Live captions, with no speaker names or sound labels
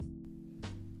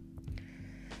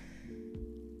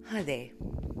Hi there.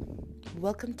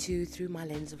 Welcome to Through My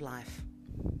Lens of Life.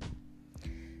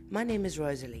 My name is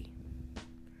Rosalie.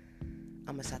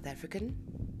 I'm a South African,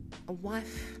 a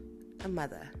wife, a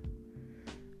mother,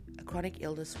 a chronic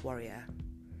illness warrior,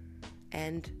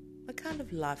 and a kind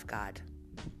of life guide.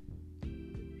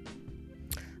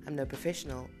 I'm no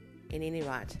professional in any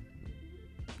right.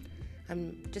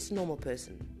 I'm just a normal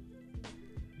person,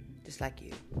 just like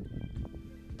you.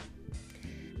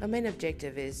 My main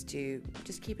objective is to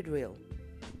just keep it real.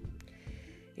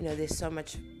 There's so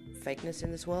much fakeness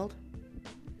in this world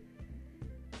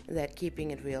that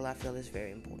keeping it real, I feel, is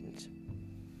very important.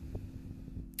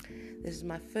 This is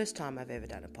my first time I've ever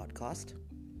done a podcast,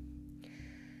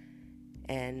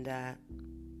 and I'd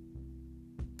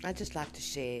just like to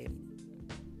share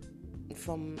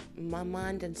from my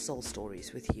mind and soul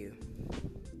stories with you.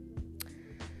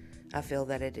 I feel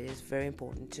that it is very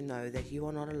important to know that you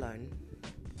are not alone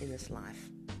in this life,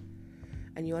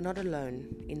 and you are not alone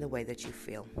in the way that you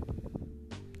feel.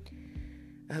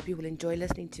 I hope you will enjoy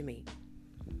listening to me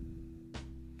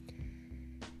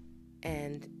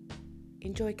and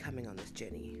enjoy coming on this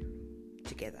journey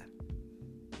together.